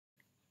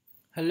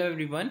Hello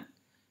everyone.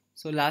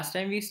 So last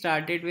time we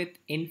started with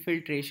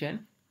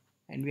infiltration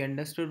and we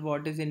understood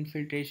what is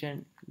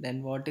infiltration,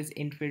 then what is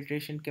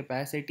infiltration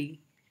capacity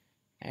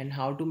and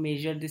how to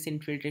measure this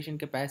infiltration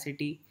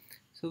capacity.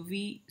 So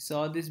we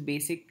saw this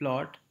basic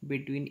plot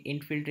between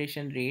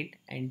infiltration rate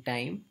and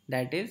time,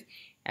 that is,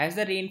 as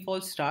the rainfall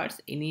starts,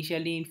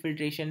 initially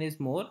infiltration is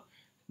more,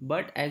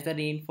 but as the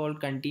rainfall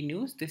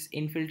continues, this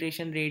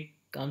infiltration rate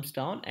comes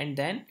down and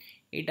then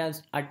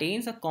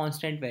attains a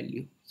constant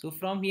value. So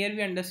from here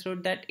we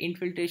understood that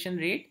infiltration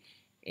rate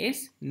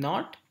is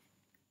not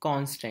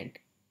constant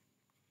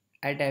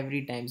at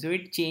every time, so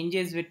it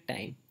changes with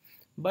time.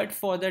 But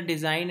for the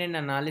design and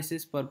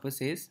analysis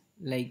purposes,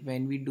 like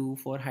when we do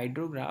for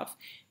hydrograph,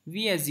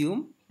 we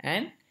assume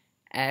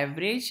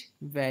average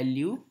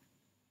value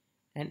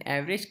an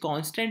average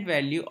constant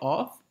value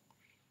of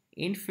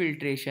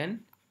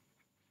infiltration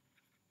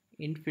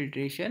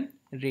infiltration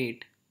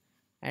rate,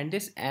 and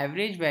this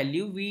average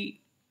value we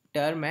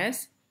term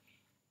as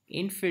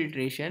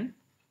infiltration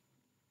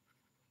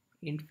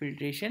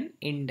infiltration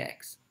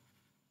index.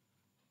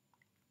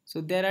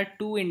 So there are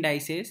two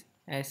indices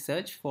as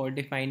such for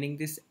defining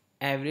this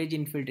average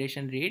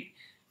infiltration rate,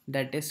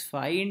 that is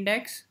Phi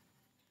index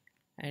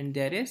and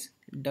there is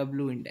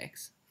W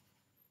index.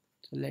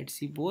 So let's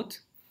see both.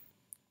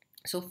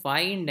 So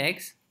Phi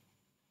index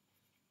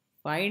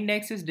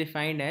is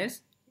defined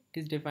as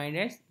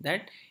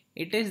that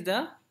it is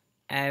the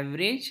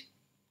average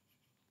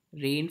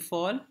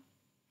rainfall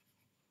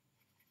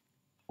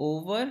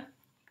over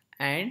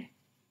and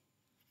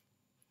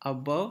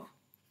above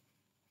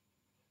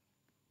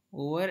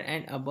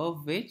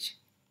which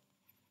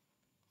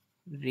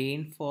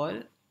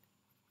rainfall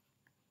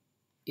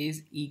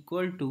is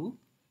equal to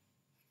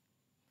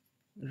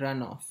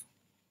runoff.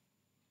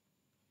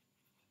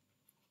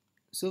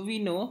 So we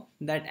know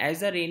that as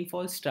the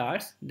rainfall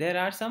starts, there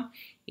are some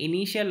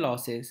initial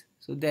losses.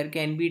 So there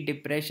can be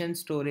depression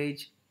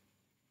storage,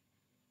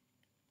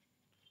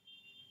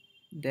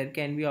 there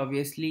can be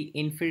obviously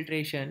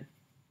infiltration,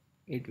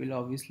 it will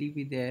obviously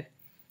be there,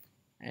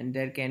 and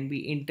there can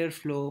be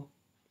interflow.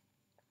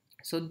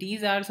 So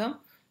these are some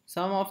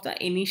of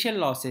the initial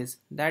losses,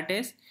 that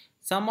is,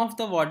 some of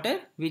the water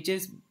which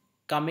is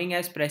coming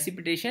as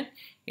precipitation,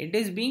 it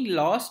is being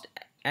lost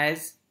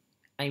as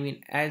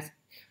as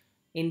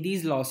in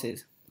these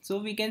losses. So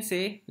we can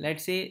say,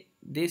 let's say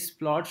this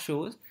plot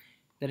shows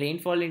the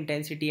rainfall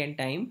intensity and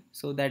time,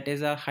 so that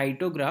is a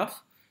hydrograph.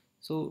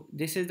 So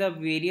this is the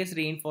various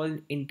rainfall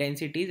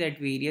intensities at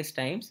various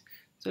times.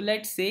 So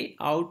let's say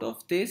out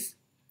of this,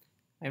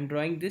 I'm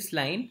drawing this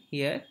line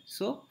here,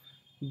 so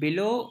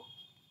below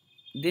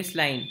this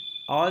line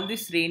all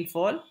this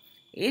rainfall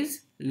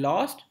is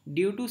lost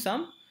due to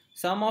some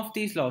of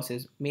these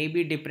losses,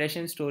 maybe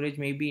depression storage,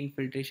 maybe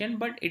infiltration,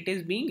 but it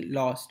is being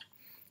lost.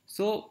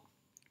 So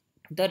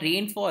the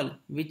rainfall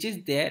which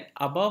is there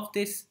above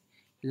this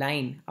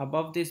line,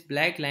 above this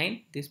black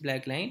line,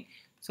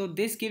 so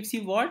this gives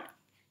you what?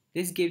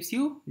 This gives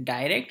you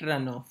direct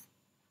runoff,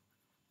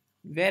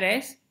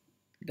 whereas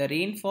the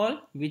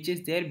rainfall which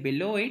is there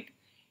below it,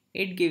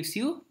 it gives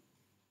you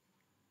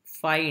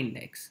Phi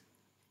index.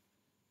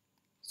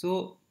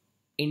 So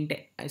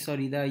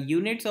the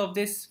units of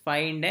this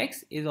Phi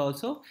index is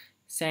also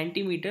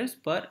centimeters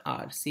per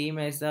hour, same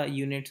as the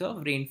units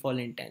of rainfall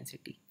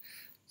intensity.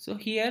 So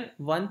here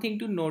one thing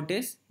to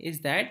notice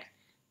is that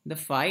the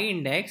Phi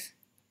index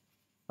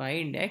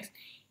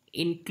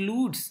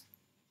includes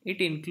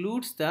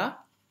the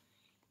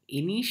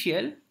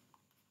initial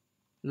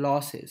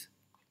losses,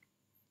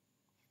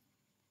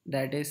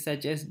 that is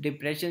such as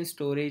depression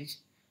storage,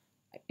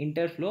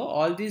 interflow,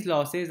 all these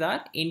losses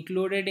are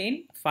included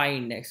in Phi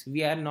index.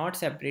 We are not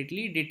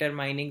separately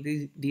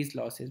determining these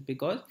losses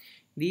because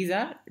these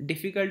are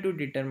difficult to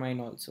determine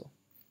also.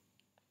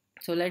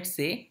 So let's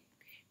say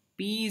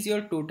P is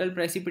your total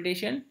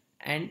precipitation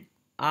and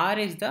R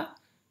is the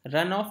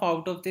runoff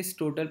out of this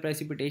total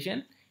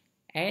precipitation,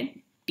 and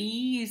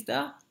T is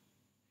the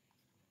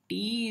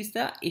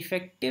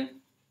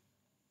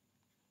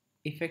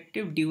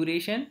effective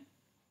duration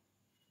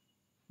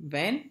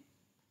when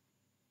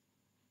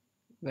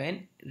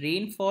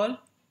rainfall,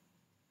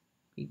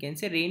 you can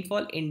say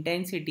rainfall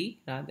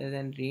intensity rather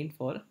than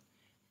rainfall,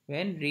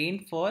 when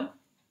rainfall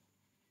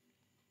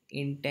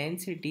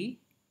intensity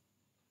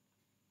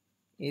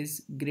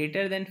is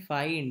greater than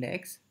Phi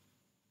index.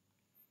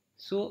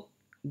 So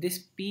this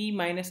P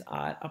minus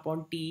R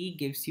upon T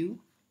gives you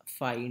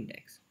Phi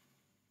index.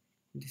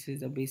 This is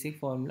the basic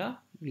formula.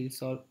 We'll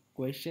solve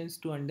questions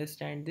to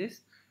understand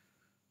this.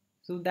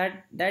 So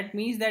that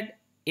means that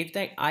if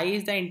the I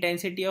is the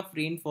intensity of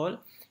rainfall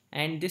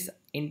and this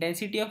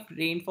intensity of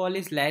rainfall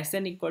is less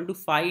than equal to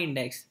Phi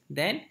index,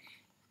 then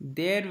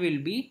there will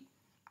be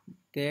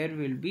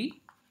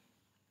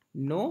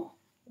no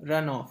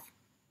runoff,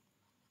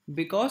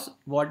 because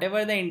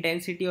whatever the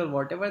intensity or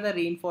whatever the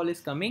rainfall is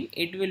coming,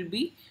 it will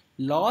be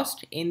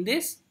lost in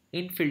this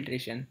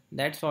infiltration.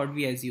 That's what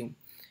we assume.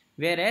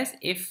 Whereas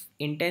if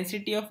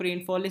intensity of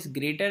rainfall is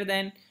greater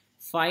than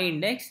Phi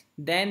index,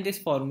 then this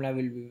formula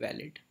will be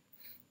valid.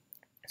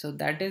 So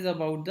that is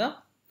about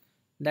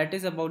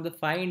the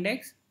Phi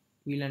index.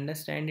 We'll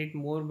understand it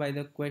more by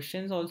the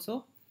questions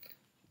also,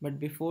 but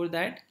before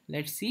that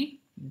let's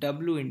see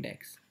W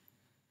index.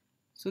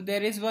 So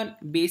there is one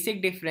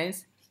basic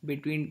difference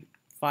between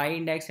Phi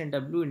index and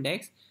W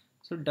index.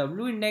 So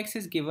W index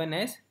is given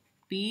as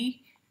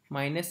P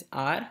minus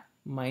R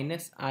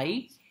minus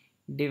I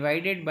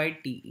divided by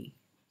TE.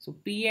 So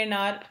P and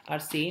R are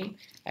same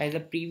as the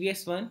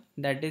previous one,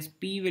 that is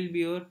P will be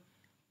your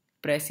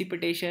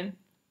precipitation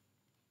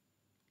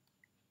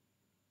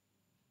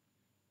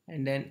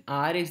and then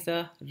R is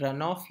the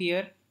runoff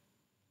here,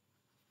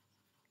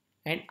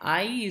 and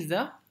I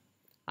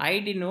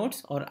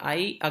denotes or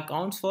I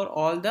accounts for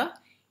all the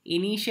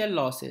initial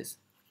losses.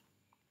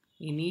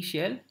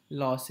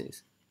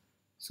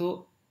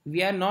 So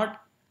we are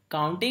not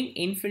counting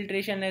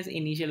infiltration as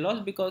initial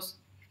loss because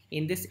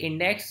in this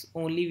index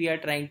only we are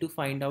trying to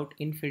find out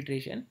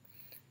infiltration.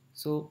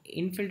 So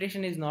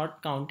infiltration is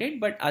not counted,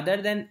 but other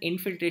than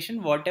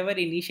infiltration, whatever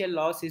initial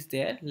loss is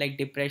there like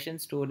depression,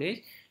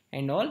 storage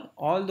and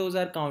all those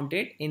are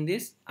counted in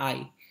this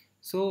I.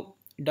 So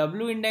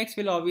W index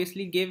will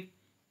obviously give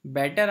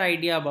better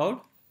idea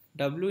about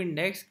W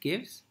index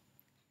gives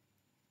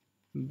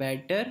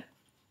better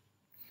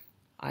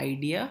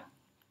idea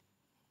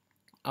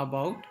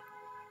about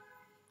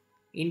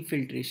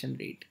infiltration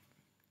rate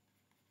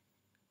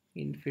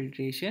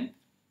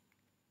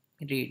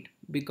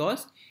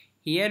because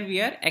here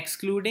we are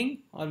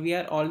excluding or we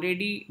are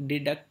already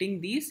deducting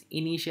these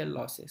initial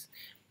losses,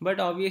 but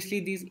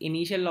obviously these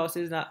initial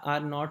losses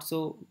are not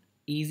so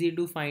easy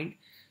to find,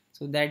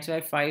 so that's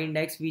why Phi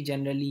index we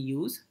generally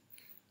use.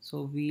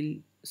 So we'll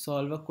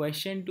solve a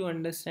question to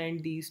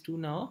understand these two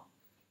now.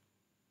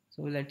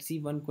 So let's see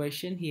one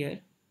question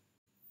here.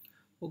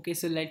 Okay,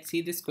 so let's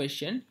see this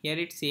question. Here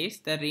it says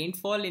the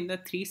rainfall in the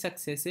three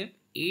successive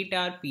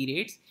 8-hour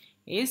periods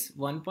is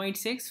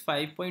 1.6,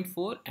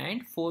 5.4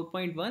 and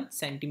 4.1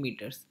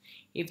 centimeters.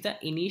 If the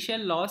initial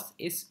loss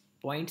is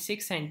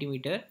 0.6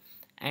 centimeter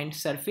and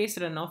surface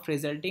runoff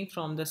resulting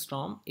from the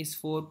storm is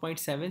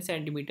 4.7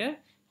 centimeter,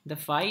 the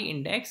Phi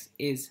index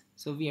is.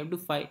 So we have to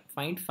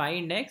find Phi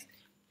index,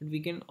 but we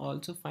can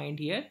also find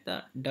here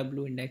the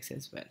W index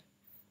as well.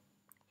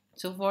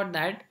 So for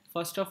that,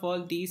 first of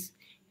all, these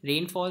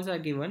rainfalls are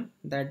given,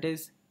 that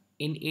is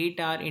in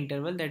 8-hour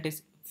interval, that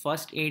is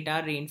first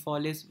 8-hour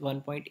rainfall is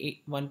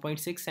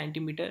 1.6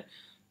 centimeter.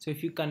 So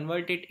if you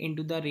convert it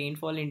into the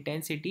rainfall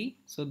intensity,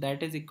 so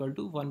that is equal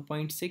to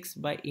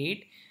 1.6 by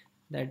 8,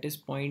 that is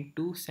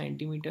 0.2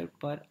 centimeter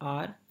per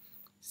hour.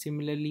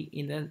 Similarly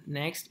in the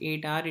next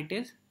 8-hour it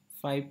is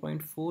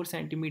 5.4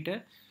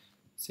 centimeter.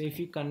 So if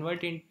you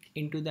convert it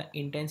into the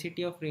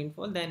intensity of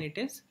rainfall, then it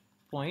is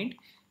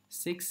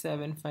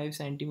 0.675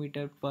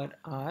 centimeter per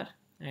hour,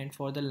 and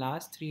for the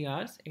last 3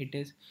 hours it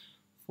is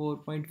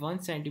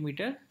 4.1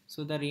 centimeter.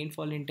 So the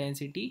rainfall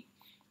intensity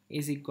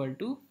is equal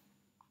to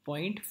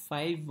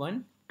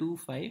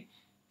 0.5125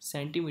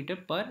 centimeter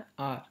per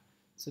hour.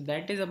 So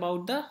that is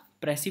about the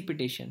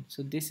precipitation.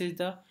 So this is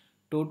the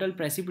total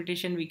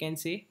precipitation, we can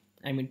say.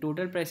 I mean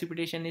total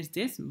precipitation is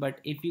this, but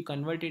if you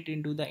convert it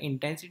into the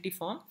intensity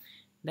form,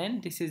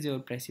 then this is your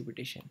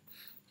precipitation.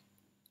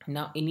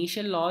 Now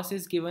initial loss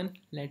is given,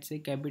 let's say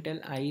capital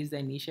I is the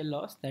initial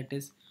loss, that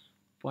is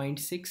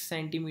 0.6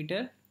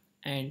 centimeter,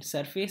 and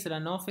surface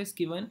runoff is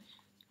given,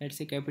 let's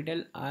say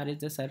capital R is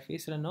the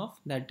surface runoff,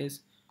 that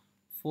is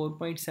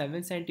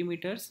 4.7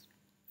 centimeters.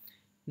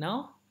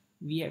 Now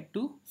we have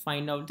to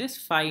find out this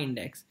Phi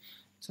index.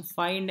 So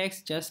Phi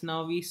index, just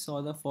now we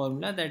saw the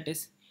formula, that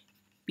is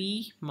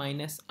P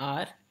minus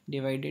R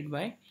divided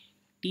by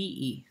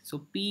TE.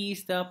 So P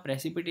is the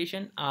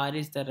precipitation, R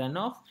is the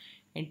runoff,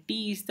 and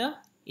T is the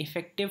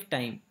effective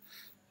time.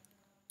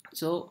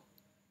 So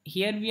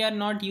here we are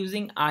not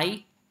using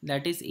I,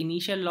 that is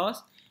initial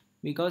loss,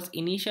 because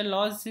initial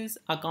loss is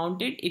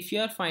accounted if you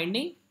are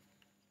finding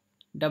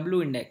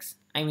W index.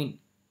 I mean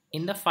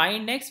in the Phi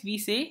index we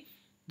say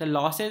the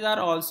losses are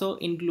also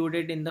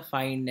included in the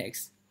Phi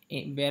index,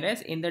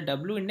 whereas in the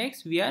W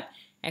index we are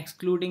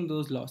excluding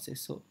those losses.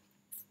 So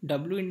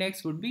W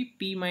index would be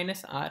P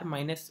minus R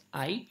minus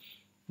I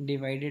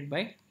divided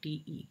by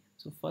TE.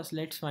 So first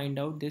let's find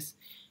out this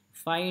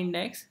Phi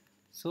index.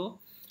 So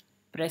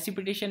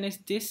precipitation is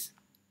this,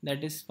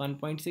 that is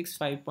 1.6,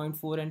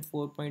 5.4 and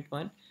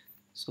 4.1.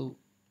 So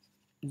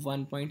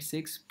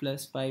 1.6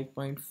 plus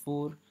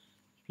 5.4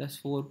 plus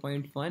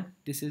 4.1,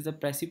 this is the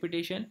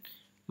precipitation,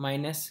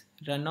 minus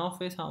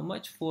runoff is how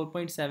much,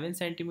 4.7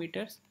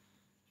 centimeters,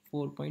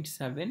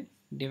 4.7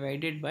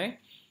 divided by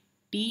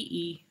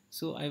TE.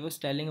 So I was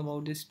telling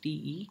about this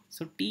TE.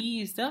 So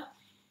T is the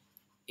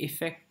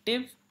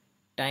effective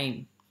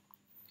time.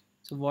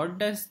 So what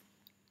does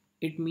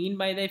it mean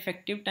by the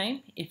effective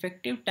time?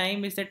 Effective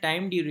time is the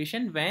time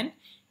duration when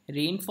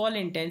rainfall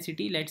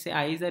intensity, let's say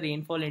I is the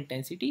rainfall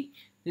intensity,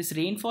 this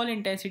rainfall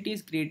intensity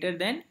is greater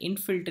than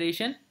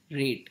infiltration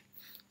rate.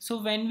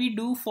 So when we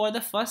do for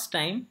the first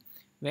time,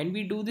 when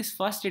we do this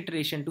first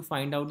iteration to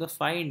find out the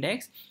Phi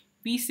index,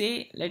 we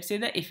say, let's say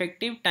the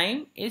effective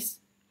time is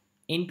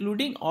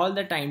including all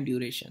the time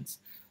durations.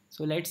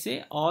 So let's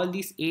say all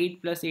these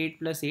 8 plus 8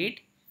 plus 8,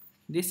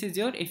 this is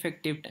your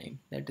effective time,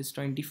 that is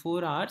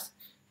 24 hours.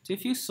 So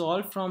if you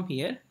solve from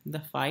here, the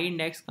Phi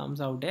index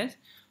comes out as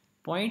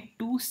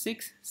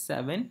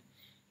 0.267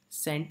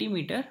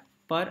 centimeter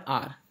per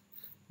hour.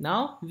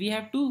 Now we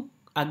have to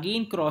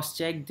again cross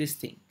check this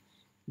thing,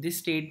 this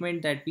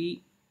statement that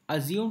we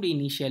assumed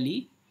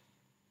initially,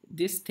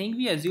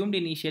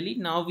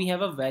 now we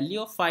have a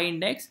value of Phi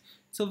index,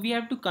 so we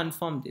have to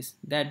confirm this,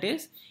 that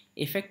is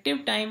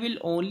effective time will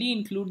only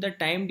include the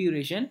time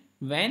duration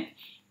when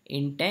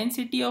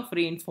intensity of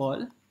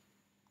rainfall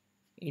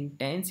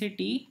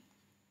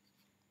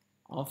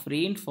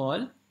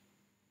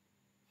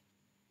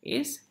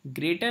is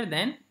greater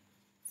than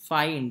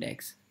Phi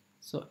index.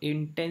 So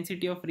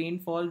intensity of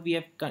rainfall we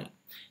have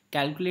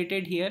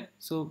calculated here.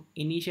 So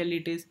initially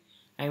it is,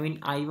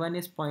 I1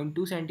 is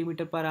 0.2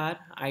 centimeter per hour,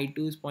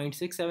 I2 is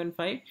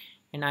 0.675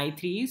 and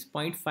I3 is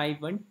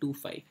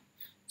 0.5125.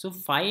 So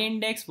Phi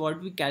index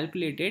what we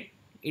calculated,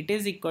 it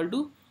is equal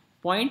to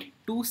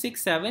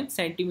 0.267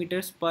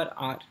 centimeters per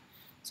hour.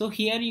 So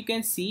here you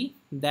can see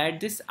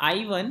that this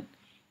I1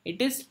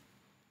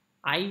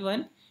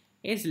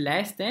 is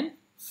less than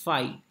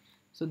Phi.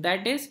 So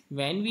that is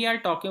when we are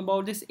talking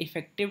about this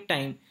effective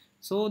time.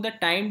 So the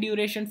time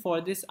duration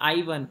for this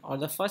I1 or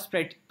the first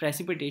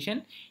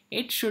precipitation,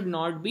 it should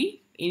not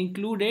be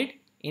included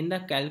in the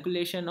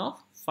calculation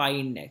of Phi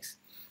index.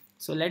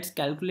 So let's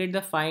calculate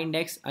the Phi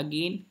index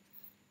again.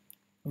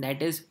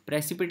 That is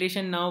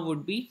precipitation now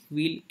would be,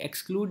 we'll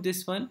exclude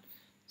this one.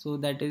 So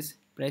that is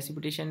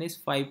precipitation is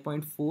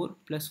 5.4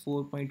 plus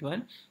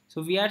 4.1.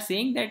 So we are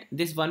saying that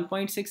this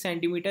 1.6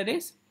 centimeter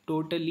is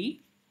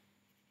totally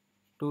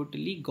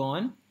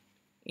gone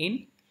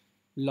in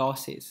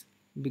losses,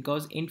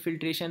 because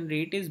infiltration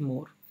rate is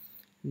more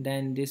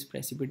than this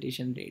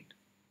precipitation rate.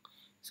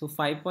 So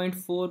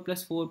 5.4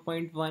 plus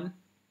 4.1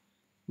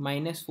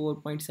 minus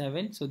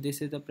 4.7, so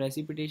this is the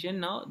precipitation,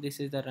 now this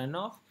is the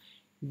runoff,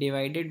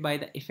 divided by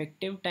the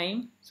effective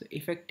time. So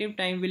effective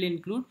time will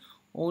include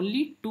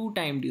only two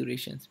time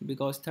durations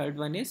because third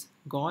one is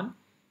gone,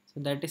 so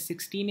that is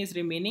 16 is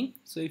remaining.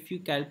 So if you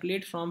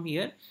calculate from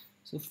here,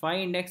 so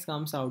Phi index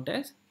comes out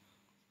as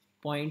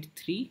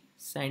 0.3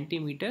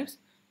 centimeters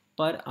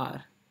per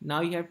hour.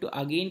 Now you have to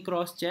again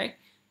cross check,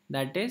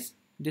 that is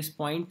this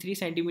 0.3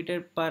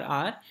 centimeter per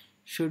hour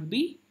should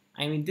be,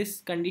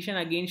 this condition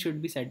again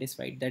should be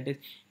satisfied, that is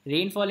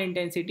rainfall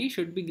intensity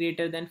should be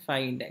greater than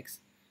Phi index.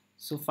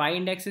 So Phi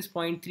index is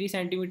 0.3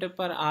 centimeter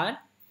per hour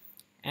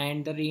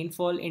and the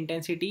rainfall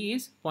intensity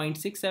is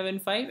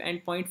 0.675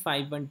 and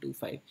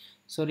 0.5125.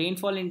 So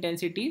rainfall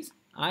intensities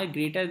are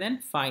greater than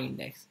Phi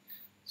index.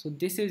 So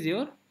this is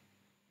your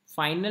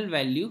final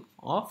value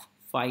of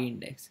Phi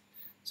index.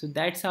 So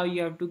that's how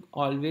you have to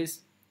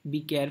always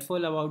be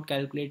careful about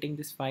calculating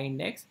this Phi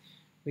index,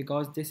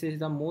 because this is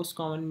the most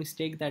common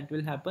mistake that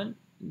will happen,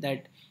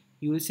 that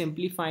you will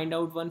simply find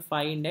out one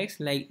Phi index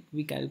like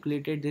we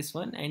calculated this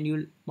one and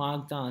you'll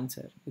mark the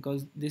answer,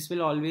 because this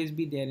will always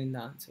be there in the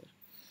answer.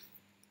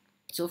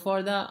 So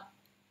for the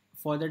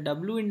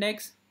W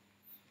index,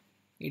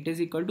 it is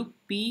equal to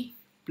P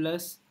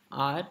plus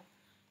R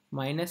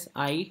minus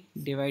I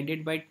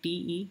divided by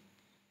TE.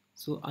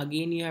 So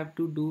again you have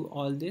to do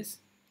all this,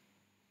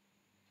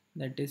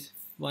 that is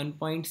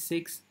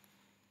 1.6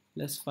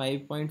 plus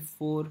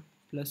 5.4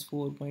 plus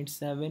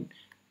 4.7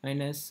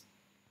 minus,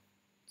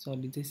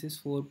 sorry, this is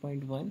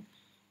 4.1,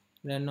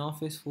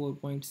 runoff is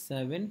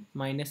 4.7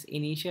 minus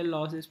initial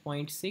loss is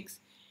 0.6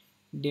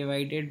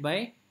 divided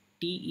by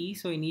TE.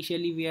 So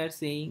initially we are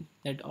saying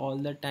that all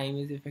the time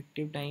is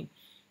effective time.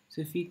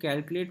 So if we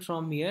calculate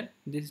from here,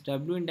 this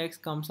W index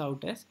comes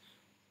out as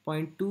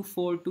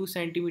 0.242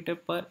 centimeter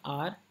per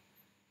hour.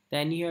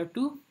 Then you have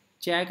to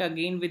check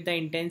again with the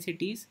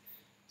intensities.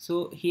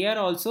 So here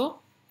also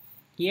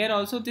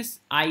this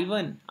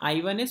I1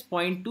 is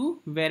 0.2,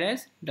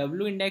 whereas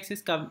W index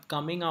is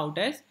coming out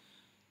as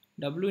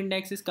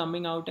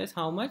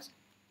how much?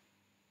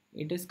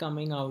 It is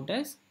coming out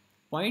as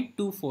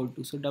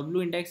 0.242. So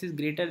W index is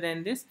greater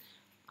than this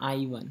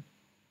I1.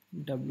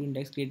 W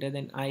index greater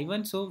than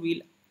I1. So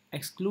we'll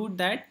exclude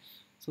that.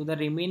 So the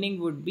remaining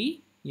would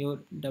be your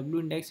W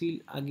index. We'll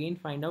again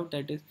find out,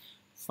 that is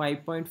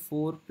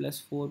 5.4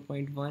 plus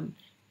 4.1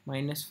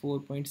 minus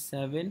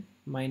 4.7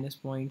 minus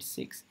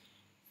 0.6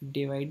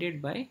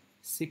 divided by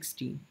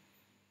 16.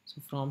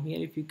 So from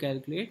here if you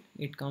calculate,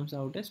 it comes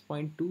out as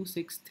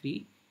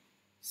 0.263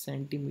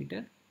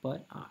 centimeter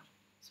per hour.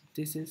 So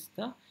this is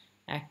the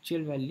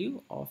actual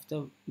value of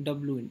the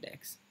W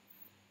index.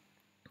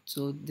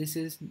 So this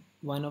is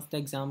one of the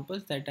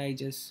examples that I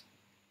just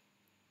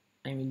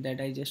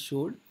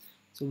showed.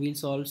 So we'll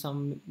solve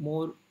some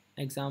more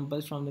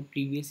examples from the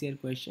previous year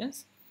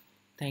questions.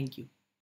 Thank you.